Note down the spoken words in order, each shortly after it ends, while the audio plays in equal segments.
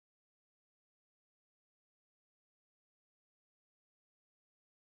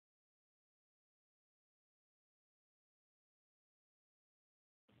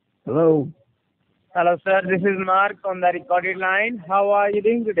Hello. Hello, sir. This is Mark on the recorded line. How are you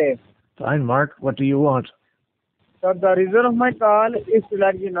doing today? Fine, Mark. What do you want? So, the reason of my call is to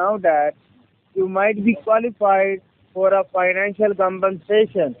let you know that you might be qualified for a financial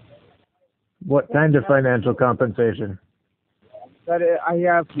compensation. What kind of financial compensation? Sir, I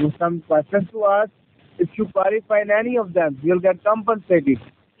have some questions to ask. If you qualify in any of them, you'll get compensated.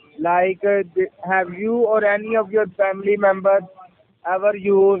 Like, have you or any of your family members ever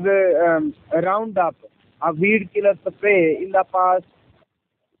used a Roundup, a weed killer spray in the past?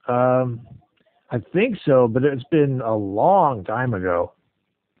 Um, I think so, but it's been a long time ago.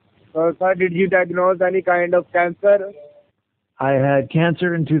 So, sir, did you diagnose any kind of cancer? I had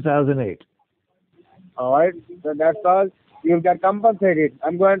cancer in 2008. All right, so that's all. You'll get compensated.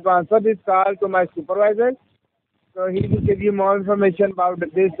 I'm going to transfer this call to my supervisor, so he will give you more information about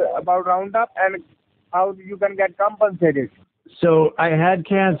this, about Roundup, and how you can get compensated. So I had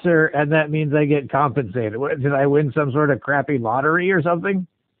cancer, and that means I get compensated. What, did I win some sort of crappy lottery or something?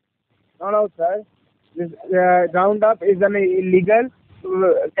 No, no, sir. This Roundup is an illegal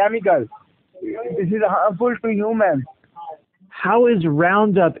chemical. This is harmful to humans. How is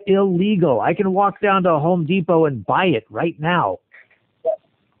Roundup illegal? I can walk down to Home Depot and buy it right now.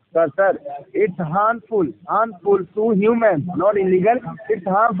 Sir, it's harmful to humans, not illegal. It's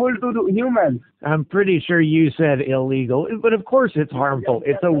harmful to the humans. I'm pretty sure you said illegal, but of course it's harmful.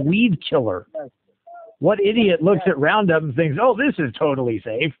 It's a weed killer. What idiot looks at Roundup and thinks, oh, this is totally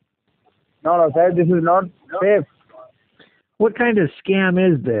safe? No, no, sir, this is not safe. What kind of scam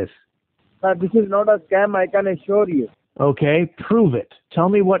is this? Sir, this is not a scam, I can assure you. Okay, prove it. Tell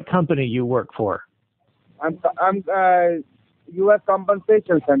me what company you work for. I'm U.S.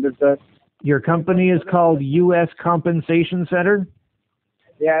 Compensation Center, sir. Your company is called U.S. Compensation Center?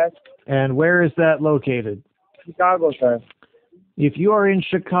 Yes, And where is that located? Chicago, sir. If you are in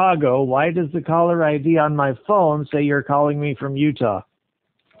Chicago, why does the caller ID on my phone say you're calling me from Utah?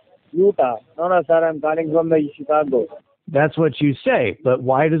 Utah. No, no, sir, I'm calling from the Chicago. That's what you say, but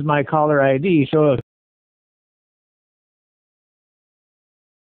why does my caller ID show